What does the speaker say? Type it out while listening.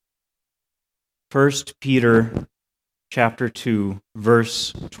1 Peter chapter 2,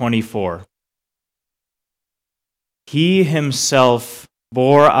 verse 24. He himself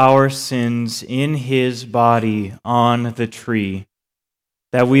bore our sins in his body on the tree,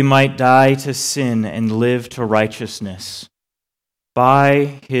 that we might die to sin and live to righteousness.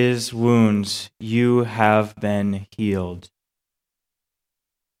 By his wounds you have been healed.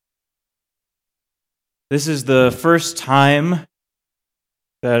 This is the first time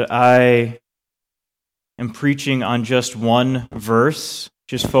that I am preaching on just one verse,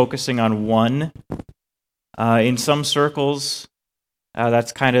 just focusing on one. In some circles,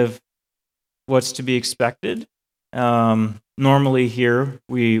 that's kind of what's to be expected. Normally here,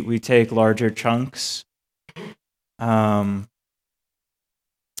 we take larger chunks. But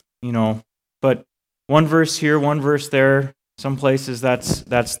one verse here, one verse there, some places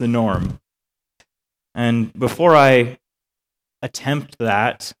that's the norm. And before I attempt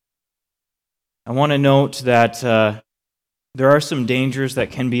that, I want to note that there are some dangers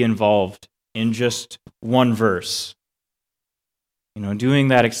that can be involved in just one verse. Doing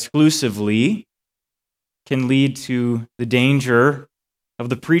that exclusively can lead to the danger of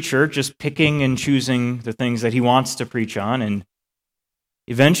the preacher just picking and choosing the things that he wants to preach on, and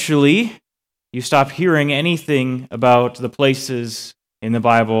eventually you stop hearing anything about the places in the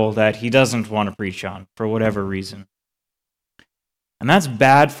Bible that he doesn't want to preach on for whatever reason. And that's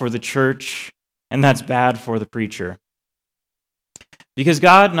bad for the church, and that's bad for the preacher. Because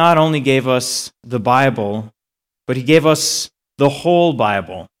God not only gave us the Bible, but he gave us the whole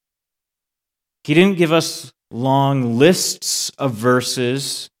Bible. He didn't give us long lists of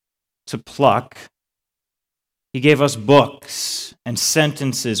verses to pluck. He gave us books and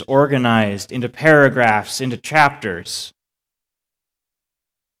sentences organized into paragraphs, into chapters.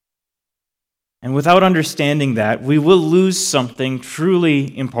 And without understanding that, we will lose something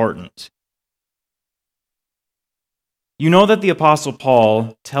truly important. You know that the Apostle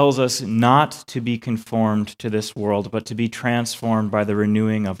Paul tells us not to be conformed to this world, but to be transformed by the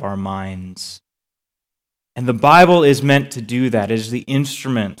renewing of our minds. And the Bible is meant to do that. It is the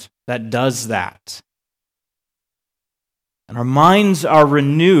instrument that does that. And our minds are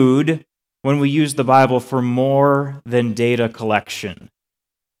renewed when we use the Bible for more than data collection.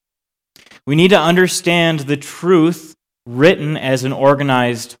 We need to understand the truth written as an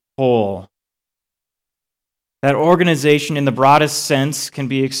organized whole. That organization in the broadest sense can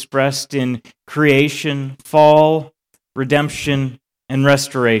be expressed in creation, fall, redemption, and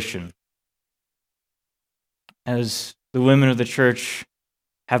restoration, as the women of the church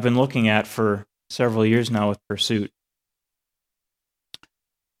have been looking at for several years now with Pursuit.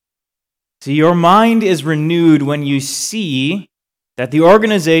 See, your mind is renewed when you see that the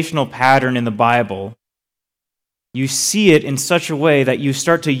organizational pattern in the Bible, you see it in such a way that you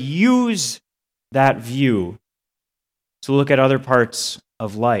start to use that view to look at other parts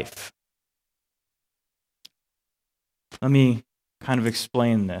of life. Let me kind of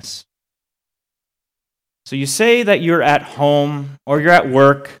explain this. So you say that you're at home or you're at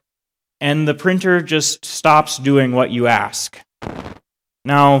work and the printer just stops doing what you ask.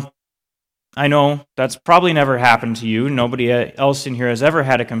 Now, I know that's probably never happened to you. Nobody else in here has ever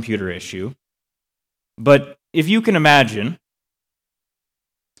had a computer issue. But if you can imagine,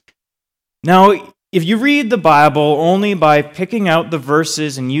 now, if you read the Bible only by picking out the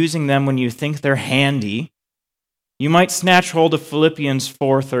verses and using them when you think they're handy, you might snatch hold of Philippians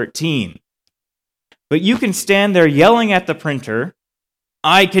 4:13. But you can stand there yelling at the printer,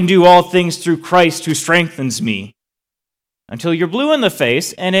 "I can do all things through Christ who strengthens me," until you're blue in the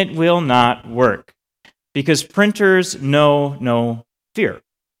face, and it will not work, because printers know no fear.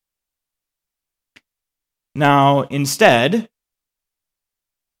 Now, instead,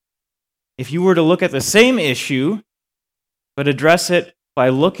 if you were to look at the same issue, but address it by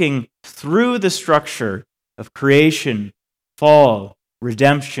looking through the structure of creation, fall,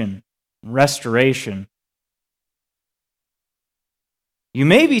 redemption, restoration, you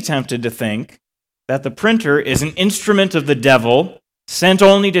may be tempted to think that the printer is an instrument of the devil sent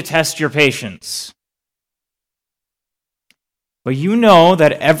only to test your patience. But you know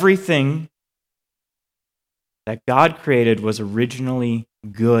that everything that God created was originally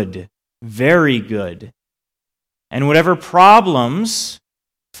good. Very good. And whatever problems,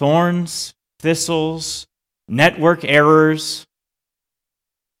 thorns, thistles, network errors,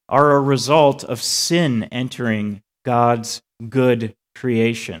 are a result of sin entering God's good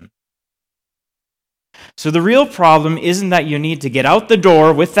creation. So the real problem isn't that you need to get out the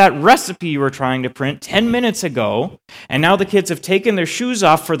door with that recipe you were trying to print 10 minutes ago, and now the kids have taken their shoes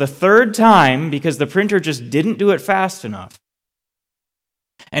off for the third time because the printer just didn't do it fast enough.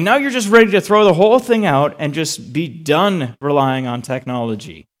 And now you're just ready to throw the whole thing out and just be done relying on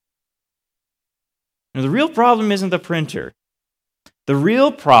technology. Now, the real problem isn't the printer. The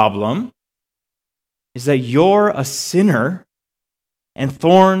real problem is that you're a sinner, and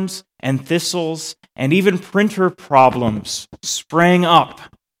thorns and thistles and even printer problems sprang up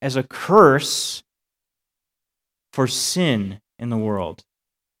as a curse for sin in the world.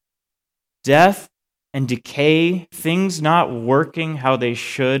 Death and decay, things not working how they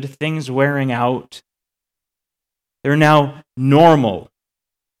should, things wearing out, they're now normal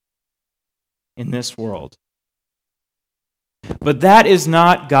in this world. But that is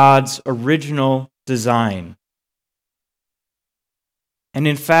not God's original design. And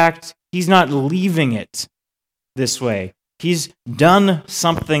in fact, He's not leaving it this way. He's done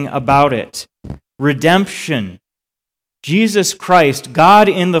something about it. Redemption. Jesus Christ, God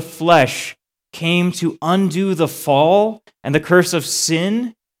in the flesh, came to undo the fall and the curse of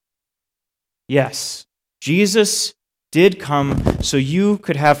sin. Yes, Jesus did come so you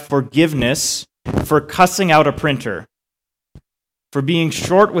could have forgiveness for cussing out a printer, for being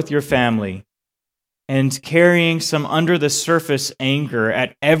short with your family, and carrying some under-the-surface anger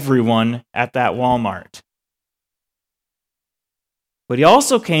at everyone at that Walmart. But He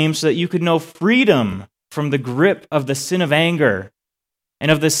also came so that you could know freedom from the grip of the sin of anger, and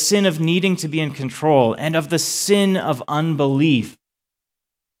of the sin of needing to be in control, and of the sin of unbelief.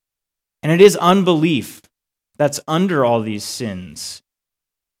 And it is unbelief that's under all these sins.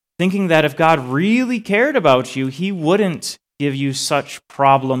 Thinking that if God really cared about you, He wouldn't give you such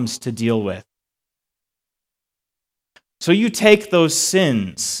problems to deal with. So you take those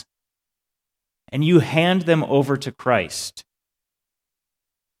sins and you hand them over to Christ.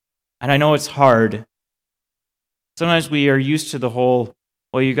 And I know it's hard. Sometimes we are used to the whole,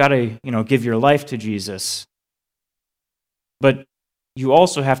 well, you got to, give your life to Jesus. But you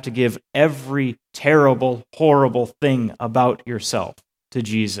also have to give every terrible, horrible thing about yourself to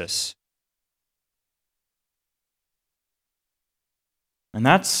Jesus. And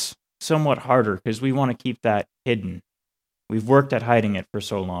that's somewhat harder because we want to keep that hidden. We've worked at hiding it for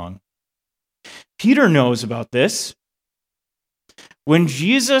so long. Peter knows about this. When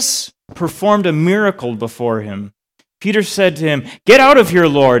Jesus performed a miracle before him, Peter said to him, "Get out of here,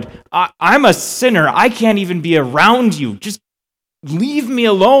 Lord. I'm a sinner. I can't even be around you. Just leave me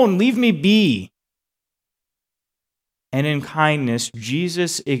alone. Leave me be." And in kindness,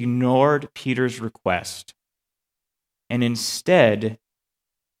 Jesus ignored Peter's request and instead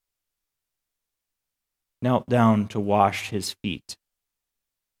knelt down to wash his feet.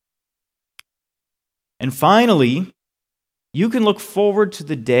 And finally, you can look forward to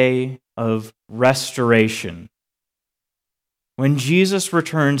the day of restoration, when Jesus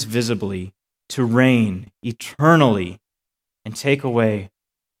returns visibly to reign eternally and take away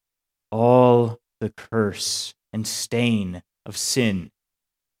all the curse and stain of sin.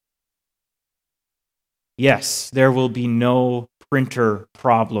 Yes, there will be no printer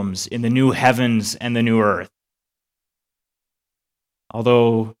problems in the new heavens and the new earth.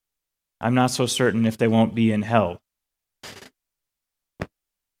 Although I'm not so certain if they won't be in hell.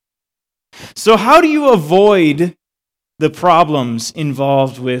 So how do you avoid the problems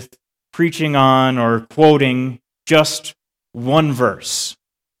involved with preaching on or quoting just one verse?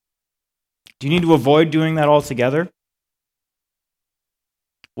 Do you need to avoid doing that altogether?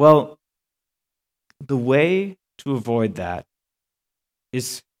 Well, the way to avoid that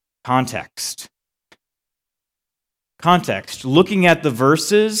is context. Context, looking at the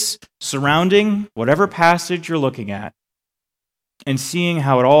verses surrounding whatever passage you're looking at and seeing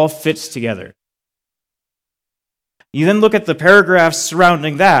how it all fits together. You then look at the paragraphs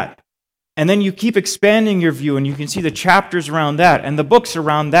surrounding that, and then you keep expanding your view and you can see the chapters around that and the books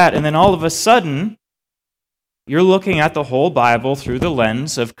around that, and then all of a sudden, you're looking at the whole Bible through the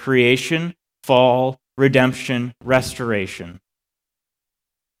lens of creation, fall, redemption, restoration.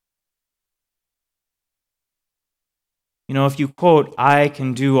 If you quote, "I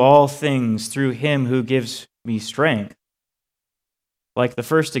can do all things through Him who gives me strength," like the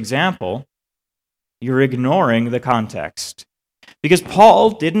first example, you're ignoring the context. Because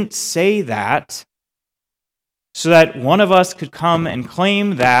Paul didn't say that so that one of us could come and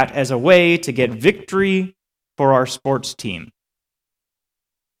claim that as a way to get victory for our sports team.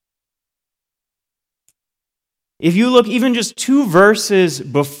 If you look even just 2 verses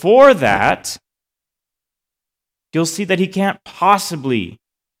before that, you'll see that he can't possibly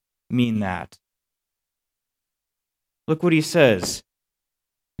mean that. Look what he says.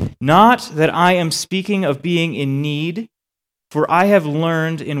 "Not that I am speaking of being in need, for I have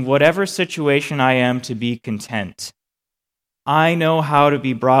learned in whatever situation I am to be content." I know how to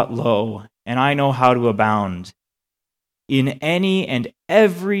be brought low, and I know how to abound. In any and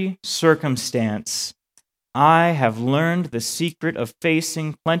every circumstance, I have learned the secret of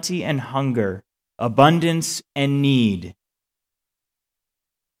facing plenty and hunger, abundance and need.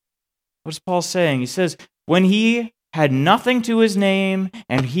 What's Paul saying? He says, when he had nothing to his name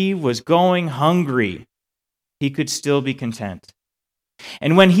and he was going hungry, he could still be content.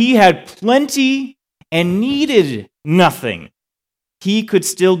 And when he had plenty and needed nothing, he could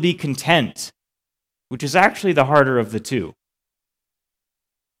still be content, which is actually the harder of the two.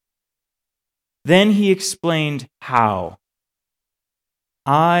 Then he explained how.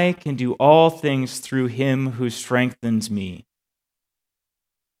 I can do all things through him who strengthens me.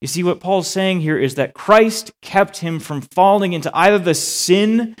 You see, what Paul's saying here is that Christ kept him from falling into either the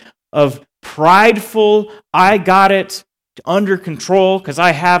sin of prideful, I got it under control because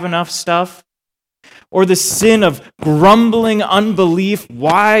I have enough stuff, or the sin of grumbling unbelief.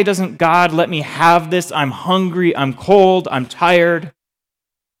 Why doesn't God let me have this? I'm hungry, I'm cold, I'm tired.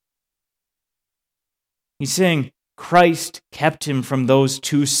 He's saying Christ kept him from those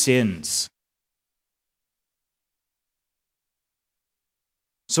two sins.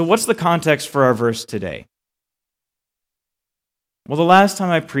 So what's the context for our verse today? Well, the last time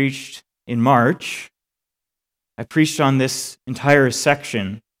I preached in March, I preached on this entire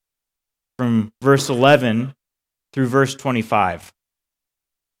section from verse 11 through verse 25.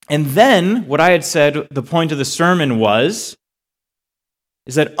 And then what I had said, the point of the sermon is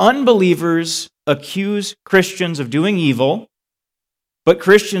that unbelievers accuse Christians of doing evil, but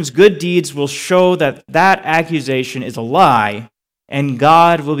Christians' good deeds will show that that accusation is a lie, and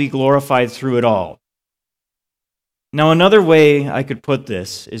God will be glorified through it all. Now, another way I could put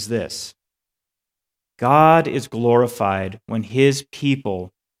this is this. God is glorified when his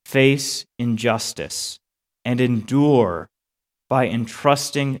people face injustice and endure by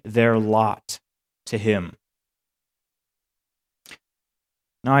entrusting their lot to him.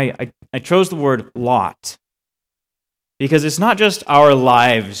 Now, I chose the word lot because it's not just our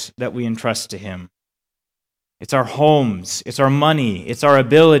lives that we entrust to him. It's our homes, it's our money, it's our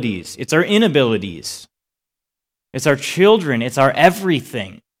abilities, it's our inabilities. It's our children, it's our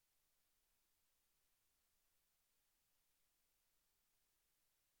everything.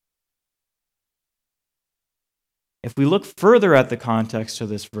 If we look further at the context of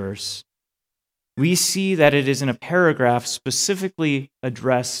this verse, we see that it is in a paragraph specifically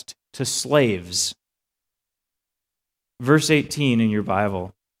addressed to slaves. Verse 18 in your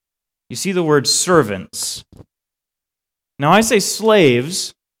Bible, you see the word servants. Now I say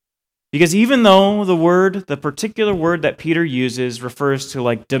slaves because even though the particular word that Peter uses refers to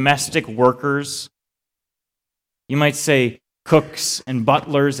like domestic workers, you might say cooks and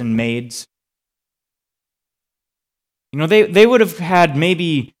butlers and maids. You know, they would have had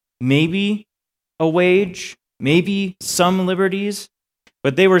maybe a wage, maybe some liberties,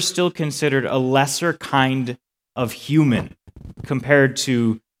 but they were still considered a lesser kind of human compared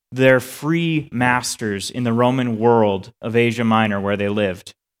to their free masters in the Roman world of Asia Minor where they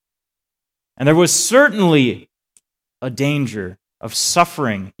lived. And there was certainly a danger of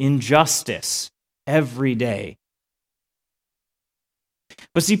suffering injustice every day.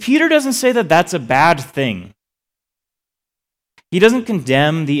 But see, Peter doesn't say that that's a bad thing. He doesn't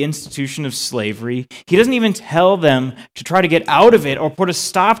condemn the institution of slavery. He doesn't even tell them to try to get out of it or put a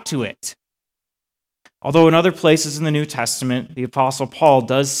stop to it. Although in other places in the New Testament, the Apostle Paul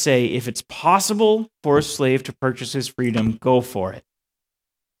does say, if it's possible for a slave to purchase his freedom, go for it.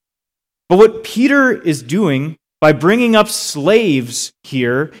 But what Peter is doing by bringing up slaves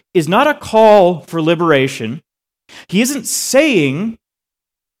here is not a call for liberation. He isn't saying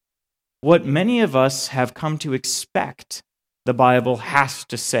what many of us have come to expect the Bible has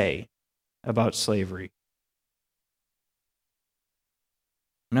to say about slavery.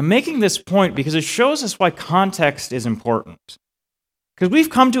 And I'm making this point because it shows us why context is important. Because we've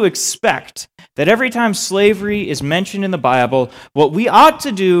come to expect that every time slavery is mentioned in the Bible, what we ought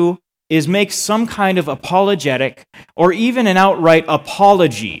to do is make some kind of apologetic or even an outright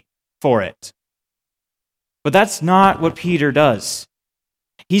apology for it. But that's not what Peter does.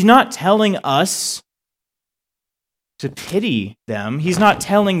 He's not telling us to pity them. He's not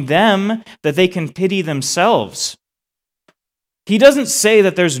telling them that they can pity themselves. He doesn't say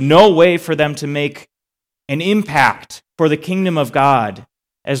that there's no way for them to make an impact for the kingdom of God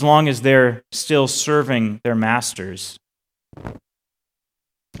as long as they're still serving their masters.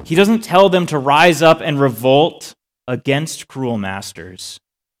 He doesn't tell them to rise up and revolt against cruel masters.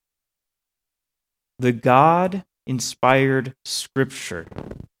 The God-inspired Scripture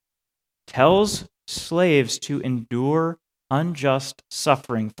tells slaves to endure unjust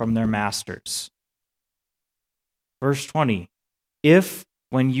suffering from their masters. Verse 20, if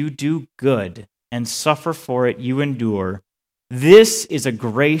when you do good and suffer for it you endure, this is a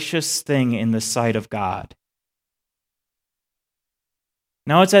gracious thing in the sight of God.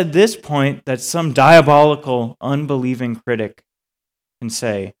 Now it's at this point that some diabolical, unbelieving critic can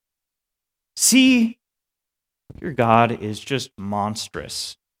say, see, your God is just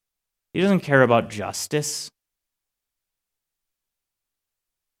monstrous. He doesn't care about justice.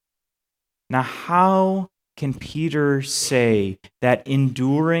 Now, how can Peter say that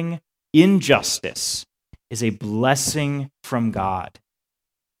enduring injustice is a blessing from God?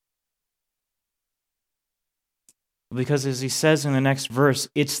 Because as he says in the next verse,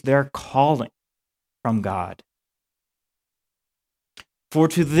 it's their calling from God. For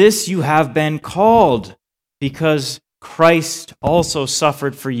to this you have been called, because Christ also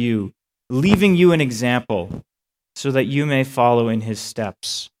suffered for you, leaving you an example, so that you may follow in his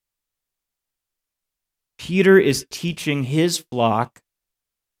steps. Peter is teaching his flock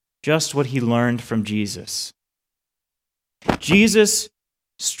just what he learned from Jesus. Jesus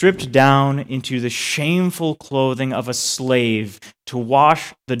stripped down into the shameful clothing of a slave to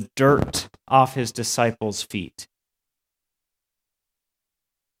wash the dirt off his disciples' feet.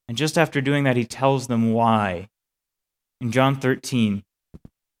 And just after doing that, he tells them why. In John 13,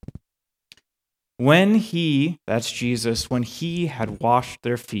 when he, that's Jesus, when he had washed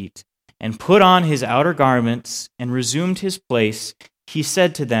their feet and put on his outer garments and resumed his place, he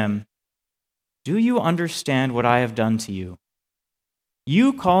said to them, do you understand what I have done to you?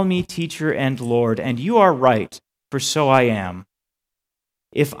 You call me teacher and Lord, and you are right, for so I am.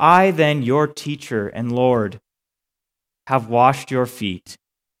 If I then, your teacher and Lord, have washed your feet,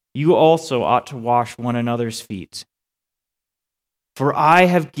 you also ought to wash one another's feet. For I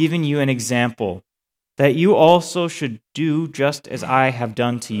have given you an example, that you also should do just as I have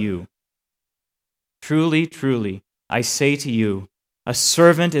done to you. Truly, truly, I say to you, a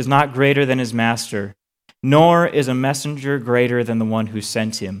servant is not greater than his master, nor is a messenger greater than the one who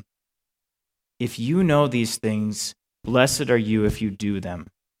sent him. If you know these things, blessed are you if you do them.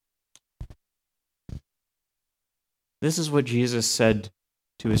 This is what Jesus said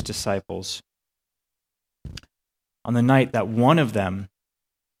to his disciples on the night that one of them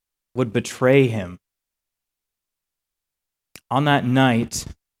would betray him. On that night,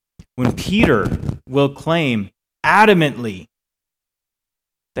 when Peter will claim adamantly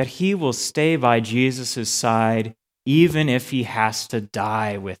that he will stay by Jesus' side even if he has to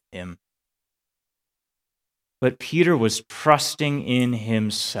die with him. But Peter was trusting in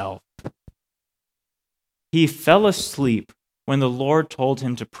himself. He fell asleep when the Lord told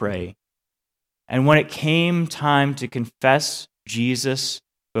him to pray. And when it came time to confess Jesus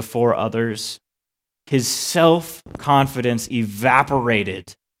before others, his self-confidence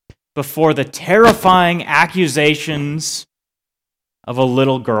evaporated before the terrifying accusations of a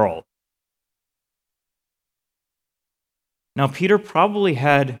little girl. Now, Peter probably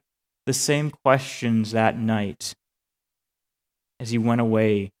had the same questions that night as he went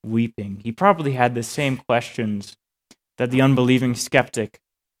away weeping. He probably had the same questions that the unbelieving skeptic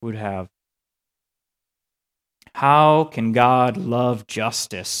would have. How can God love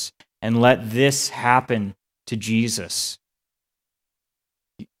justice and let this happen to Jesus?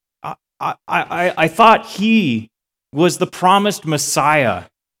 I thought he was the promised Messiah,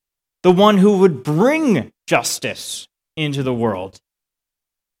 the one who would bring justice into the world.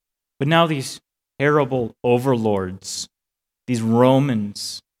 But now these terrible overlords, these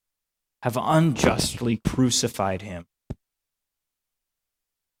Romans, have unjustly crucified him.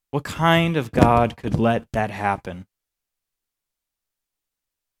 What kind of God could let that happen?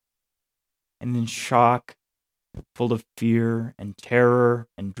 And in shock, full of fear and terror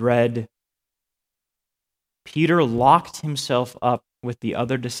and dread, Peter locked himself up with the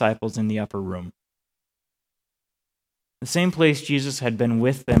other disciples in the upper room, the same place Jesus had been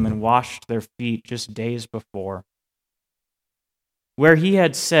with them and washed their feet just days before, where he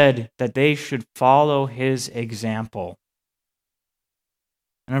had said that they should follow his example.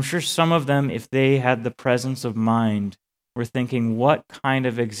 And I'm sure some of them, if they had the presence of mind, were thinking, what kind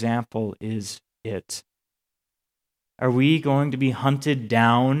of example is it? Are we going to be hunted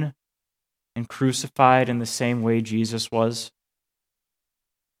down and crucified in the same way Jesus was?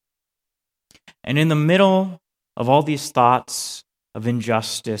 And in the middle of all these thoughts of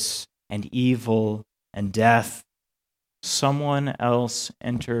injustice and evil and death, someone else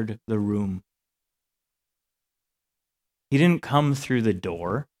entered the room. He didn't come through the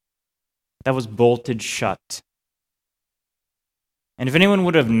door that was bolted shut. And if anyone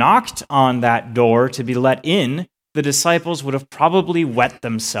would have knocked on that door to be let in, the disciples would have probably wet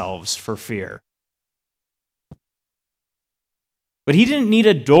themselves for fear. But he didn't need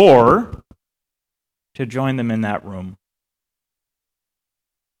a door to join them in that room.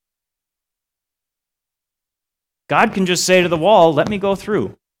 God can just say to the wall, "Let me go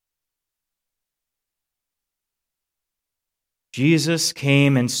through." Jesus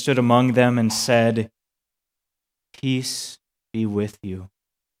came and stood among them and said, "Peace be with you."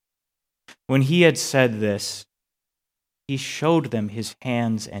 When he had said this, he showed them his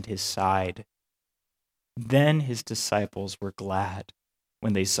hands and his side. Then his disciples were glad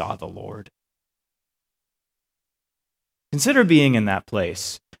when they saw the Lord. Consider being in that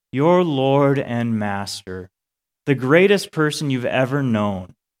place. Your Lord and Master, the greatest person you've ever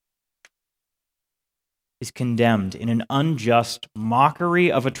known, is condemned in an unjust mockery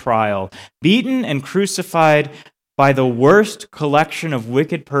of a trial, beaten and crucified by the worst collection of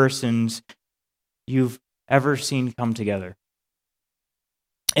wicked persons you've ever seen come together.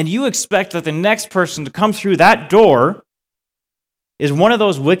 And you expect that the next person to come through that door is one of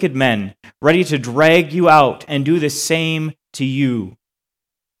those wicked men ready to drag you out and do the same to you.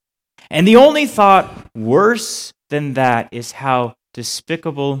 And the only thought worse than that is how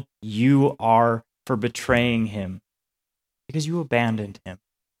despicable you are for betraying him, because you abandoned him.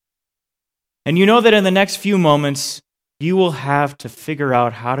 And you know that in the next few moments, you will have to figure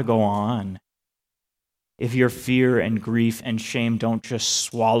out how to go on if your fear and grief and shame don't just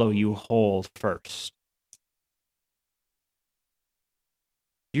swallow you whole first.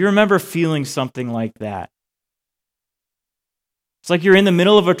 Do you remember feeling something like that? It's like you're in the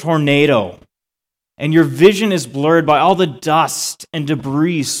middle of a tornado and your vision is blurred by all the dust and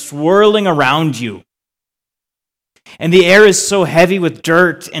debris swirling around you. And the air is so heavy with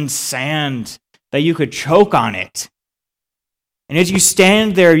dirt and sand that you could choke on it. And as you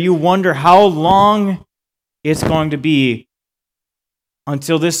stand there, you wonder how long it's going to be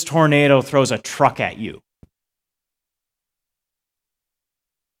until this tornado throws a truck at you.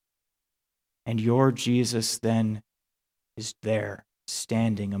 And your Jesus then is there,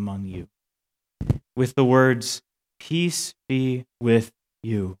 standing among you, with the words, "Peace be with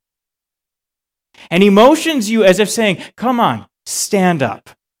you." And he motions you as if saying, "Come on, stand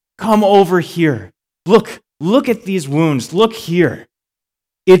up. Come over here. Look at these wounds. Look here.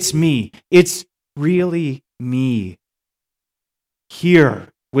 It's me. It's really me.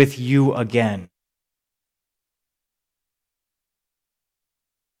 Here with you again."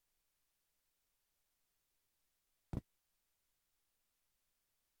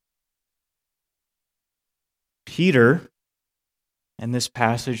 Peter, and this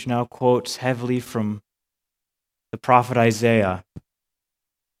passage now quotes heavily from the prophet Isaiah,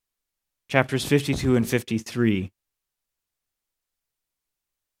 chapters 52 and 53.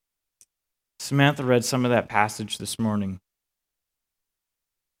 Samantha read some of that passage this morning.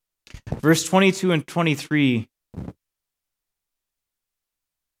 Verse 22 and 23,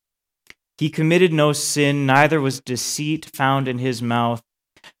 "He committed no sin, neither was deceit found in his mouth.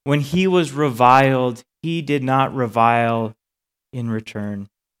 When he was reviled, he did not revile in return.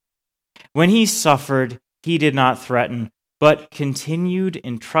 When he suffered, he did not threaten, but continued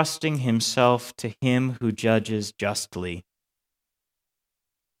entrusting himself to him who judges justly."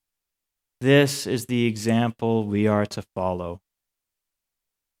 This is the example we are to follow.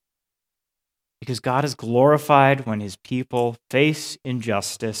 Because God is glorified when his people face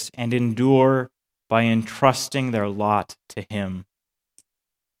injustice and endure by entrusting their lot to him.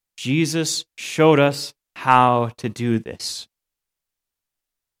 Jesus showed us how to do this.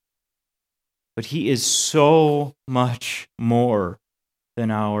 But he is so much more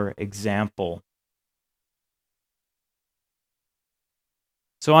than our example.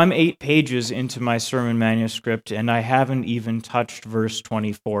 So I'm 8 pages into my sermon manuscript, and I haven't even touched verse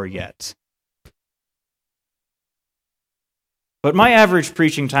 24 yet. But my average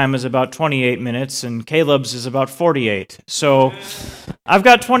preaching time is about 28 minutes, and Caleb's is about 48. So I've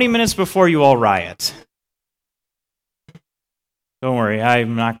got 20 minutes before you all riot. Don't worry,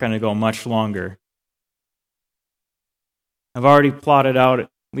 I'm not going to go much longer. I've already plotted out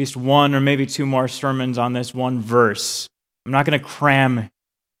at least 1 or maybe 2 more sermons on this one verse. I'm not going to cram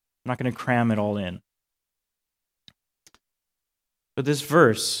it all in. But this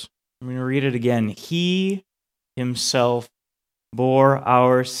verse, I'm going to read it again. "He himself bore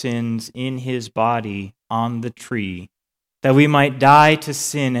our sins in his body on the tree, that we might die to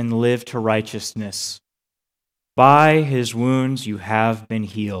sin and live to righteousness. By his wounds you have been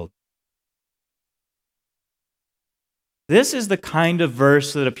healed." This is the kind of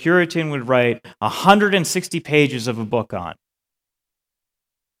verse that a Puritan would write 160 pages of a book on.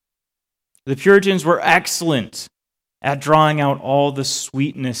 The Puritans were excellent at drawing out all the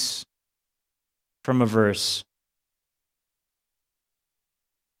sweetness from a verse.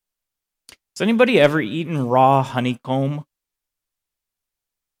 Has anybody ever eaten raw honeycomb?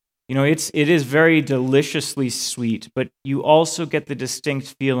 You know, it is very deliciously sweet, but you also get the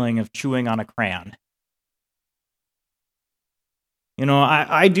distinct feeling of chewing on a crayon. You know,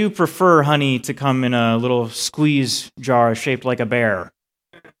 I do prefer honey to come in a little squeeze jar shaped like a bear.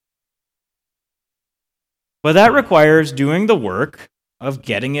 But that requires doing the work of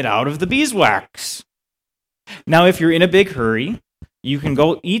getting it out of the beeswax. Now, if you're in a big hurry, you can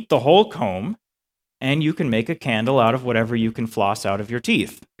go eat the whole comb, and you can make a candle out of whatever you can floss out of your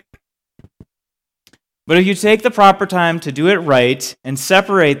teeth. But if you take the proper time to do it right and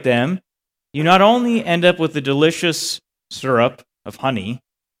separate them, you not only end up with the delicious syrup of honey,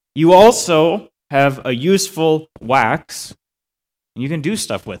 you also have a useful wax, and you can do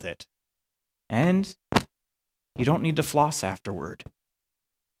stuff with it. And you don't need to floss afterward.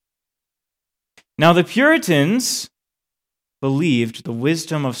 Now, the Puritans believed the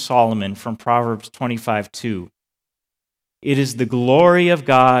wisdom of Solomon from Proverbs 25:2. It is the glory of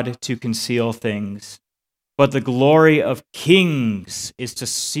God to conceal things, but the glory of kings is to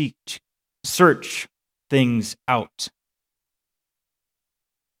search things out.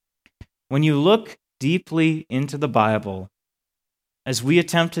 When you look deeply into the Bible, as we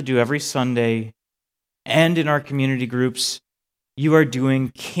attempt to do every Sunday and in our community groups, you are doing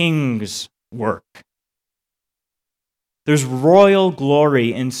king's work. There's royal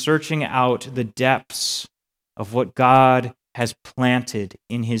glory in searching out the depths of what God has planted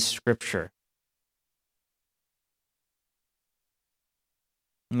in His Scripture.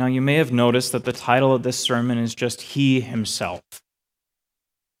 Now, you may have noticed that the title of this sermon is just He Himself.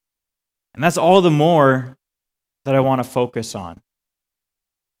 And that's all the more that I want to focus on.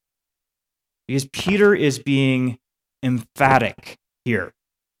 Because Peter is being emphatic here.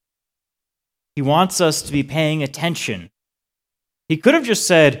 He wants us to be paying attention. He could have just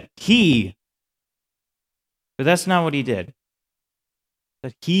said, He, but that's not what he did.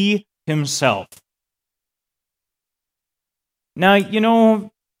 That He Himself. Now, you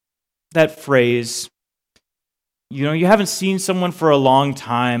know that phrase, you haven't seen someone for a long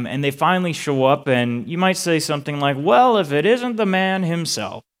time, and they finally show up, and you might say something like, well, if it isn't the man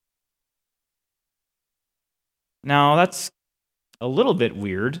himself. Now, that's a little bit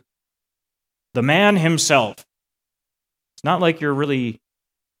weird. The man himself. It's not like you're really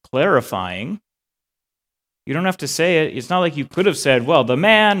clarifying. You don't have to say it. It's not like you could have said, well, the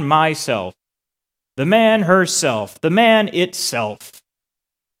man myself, the man herself, the man itself.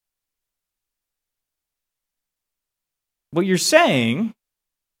 What you're saying,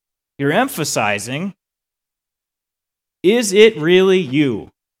 you're emphasizing, is it really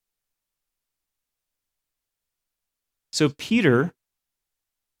you? So Peter,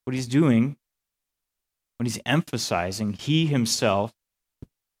 what he's doing, what he's emphasizing, he himself,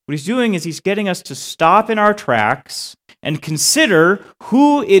 what he's doing is he's getting us to stop in our tracks and consider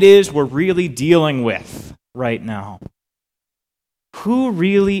who it is we're really dealing with right now. Who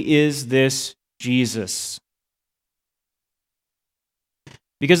really is this Jesus?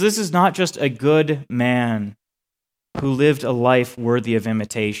 Because this is not just a good man who lived a life worthy of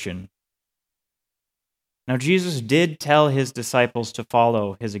imitation. Now, Jesus did tell his disciples to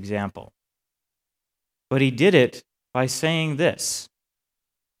follow his example. But he did it by saying this,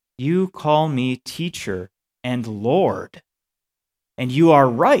 you call me teacher and Lord, and you are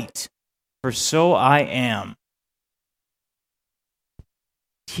right, for so I am.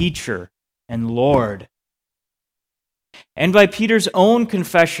 Teacher and Lord. And by Peter's own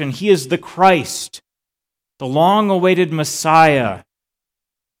confession, he is the Christ, the long-awaited Messiah,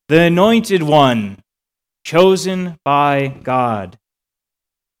 the anointed one, chosen by God,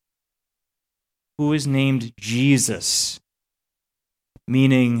 who is named Jesus,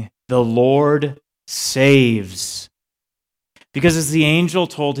 meaning the Lord saves. Because as the angel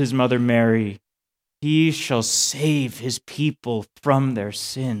told his mother Mary, he shall save his people from their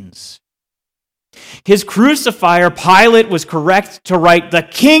sins. His crucifier, Pilate, was correct to write the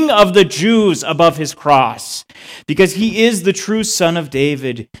King of the Jews above his cross, because he is the true son of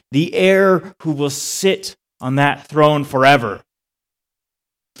David, the heir who will sit on that throne forever.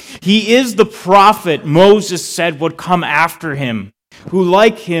 He is the prophet Moses said would come after him, who,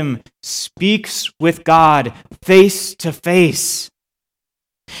 like him, speaks with God face to face.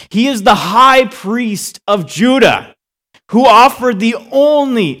 He is the high priest of Judah, who offered the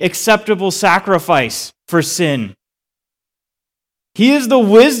only acceptable sacrifice for sin. He is the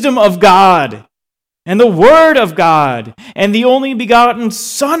wisdom of God and the Word of God, and the only begotten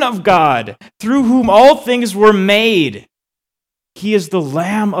Son of God, through whom all things were made. He is the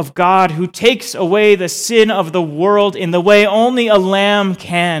Lamb of God who takes away the sin of the world in the way only a lamb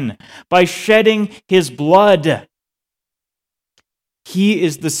can, by shedding his blood. He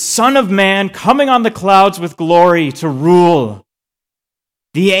is the Son of Man coming on the clouds with glory to rule.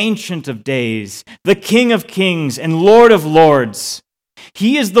 The Ancient of Days, the King of Kings and Lord of Lords.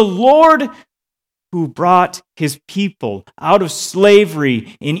 He is the Lord who brought his people out of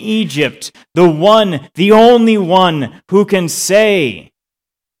slavery in Egypt, the one, the only one who can say,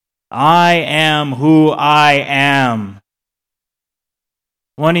 I am who I am.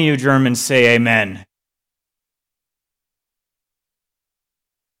 One of you Germans say amen.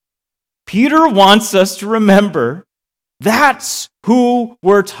 Peter wants us to remember that's who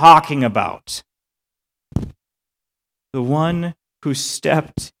we're talking about. The one who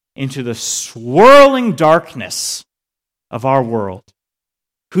stepped into the swirling darkness of our world,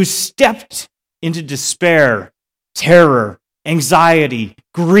 who stepped into despair, terror, anxiety,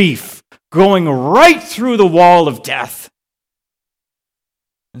 grief, going right through the wall of death,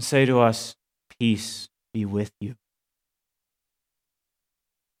 and say to us, peace be with you.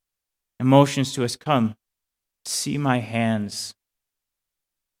 Emotions to us, come, see my hands,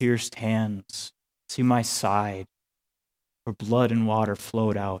 pierced hands, see my side, where blood and water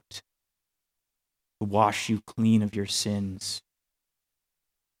flowed out to wash you clean of your sins.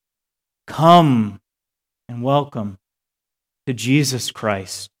 Come and welcome to Jesus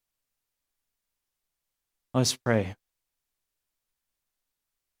Christ. Let's pray.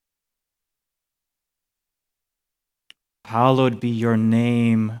 Hallowed be your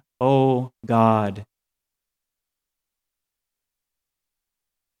name, O God.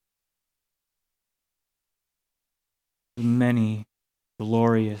 Many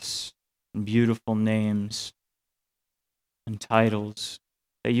glorious and beautiful names and titles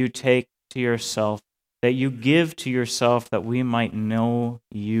that you take to yourself, that you give to yourself that we might know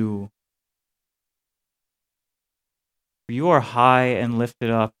you. For you are high and lifted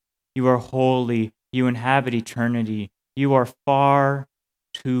up. You are holy. You inhabit eternity. You are far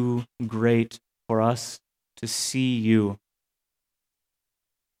too great for us to see you.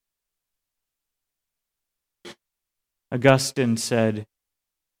 Augustine said,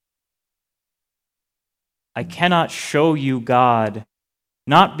 I cannot show you God,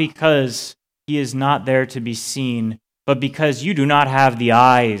 not because he is not there to be seen, but because you do not have the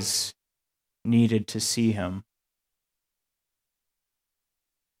eyes needed to see him.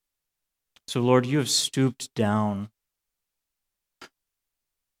 So, Lord, you have stooped down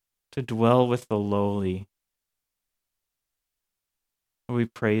to dwell with the lowly. We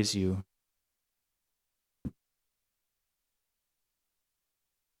praise you.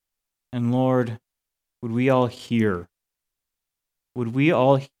 And Lord, would we all hear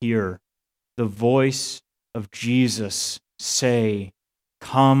the voice of Jesus say,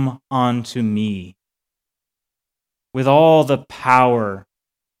 come unto me, with all the power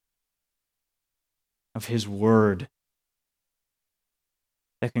of his word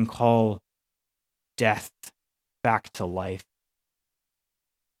that can call death back to life.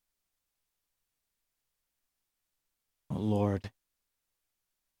 Oh Lord,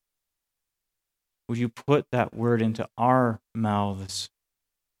 would you put that word into our mouths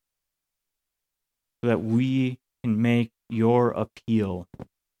so that we can make your appeal,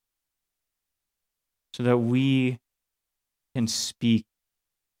 so that we can speak,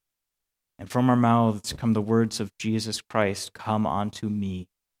 and from our mouths come the words of Jesus Christ, come unto me,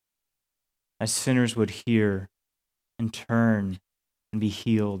 as sinners would hear and turn and be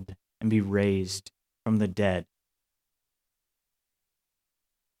healed and be raised from the dead.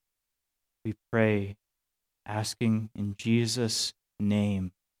 We pray, asking in Jesus'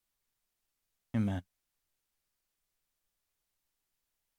 name. Amen.